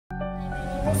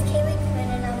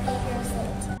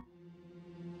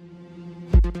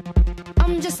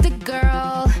just a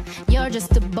girl, you're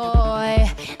just a boy.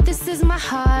 This is my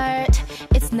heart,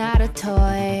 it's not a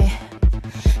toy.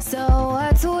 So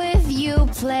what's with you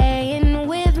playing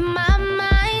with my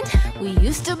mind? We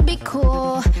used to be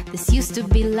cool, this used to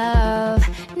be love.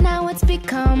 Now it's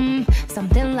become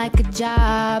something like a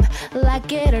job.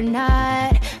 Like it or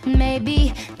not,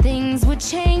 maybe things were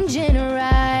changing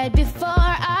right before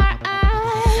our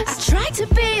eyes. I tried to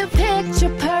be a picture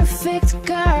perfect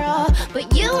girl,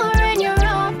 but you were in your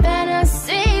own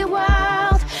fantasy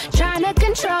world, trying to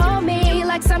control me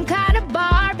like some kind of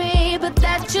Barbie, but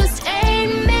that just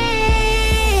ain't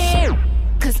me.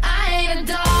 'Cause I ain't a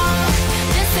doll,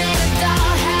 this ain't a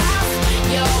dollhouse.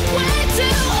 You're way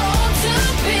too old to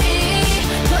be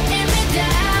putting me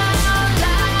down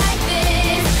like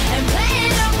this and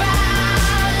playing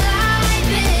around like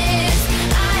this.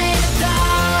 I ain't a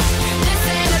doll, this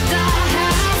ain't a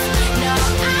dollhouse. No,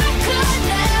 I could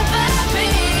never be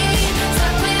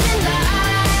stuck living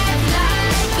life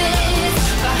like this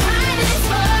behind these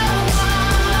four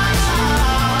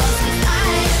walls. 'Cause I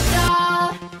ain't a doll.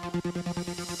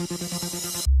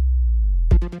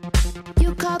 You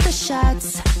called the shots,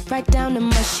 right down to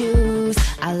my shoes.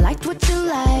 I liked what you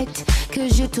liked,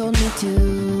 'cause you told me to.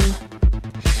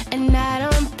 And I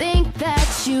don't think that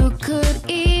you could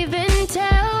even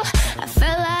tell. I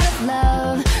fell out of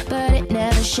love, but it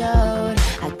never showed.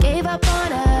 I gave up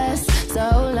on us so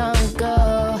long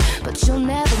ago, but you'll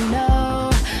never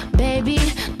know. Baby,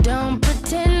 don't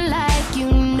pretend like you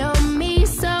know me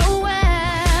so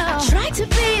well. I tried to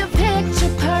be a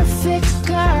picture perfect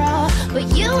girl, but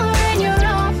you were in your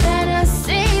own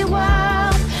fantasy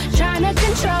world, trying to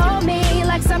control me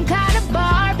like some kind of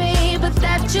Barbie, but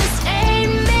that just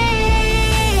ain't me.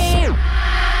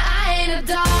 I ain't a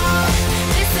doll,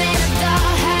 this ain't a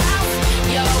dollhouse.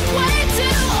 You're way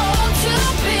too old to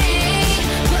be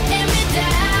putting me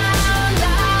down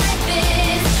like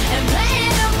this and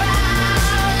playing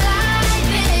around like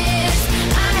this.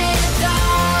 I ain't a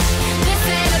doll, this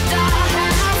ain't a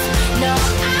dollhouse. No,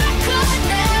 I could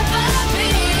never be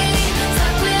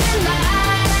stuck living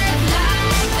life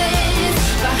like this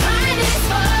behind these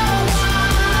four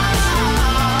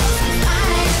walls. 'Cause I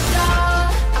ain't a doll,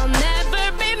 I'll never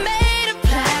be made of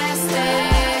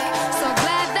plastic. So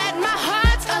glad that my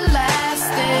heart's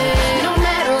elastic. No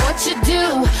matter what you do,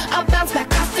 I'll bounce back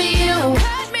off of you.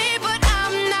 Hurt me, but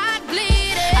I'm not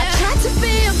bleeding. I tried to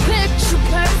be a picture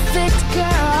perfect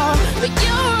girl, but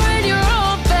you're in your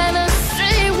own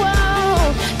fantasy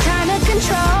world, trying to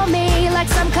control me like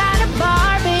some kind of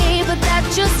Barbie, but that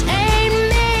just ain't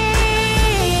me.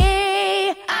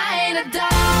 I ain't a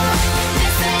doll,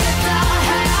 this ain't a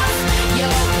dollhouse.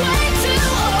 You're way too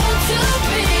old to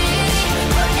be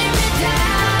putting me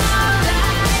down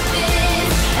like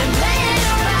this and playing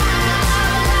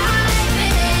around like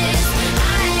this.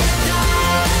 I ain't a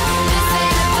doll, this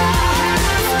ain't a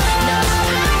dollhouse. No,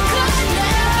 I could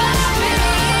never be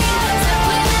stuck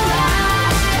living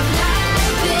life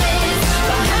like this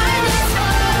behind these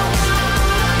four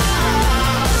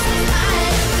walls. 'Cause I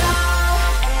ain't a doll,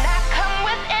 and I come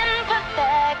with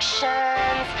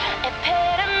imperfections,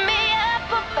 epitome of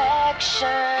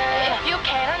perfection. If you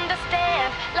can't understand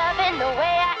loving the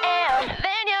way I am,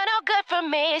 then you're no good for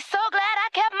me. So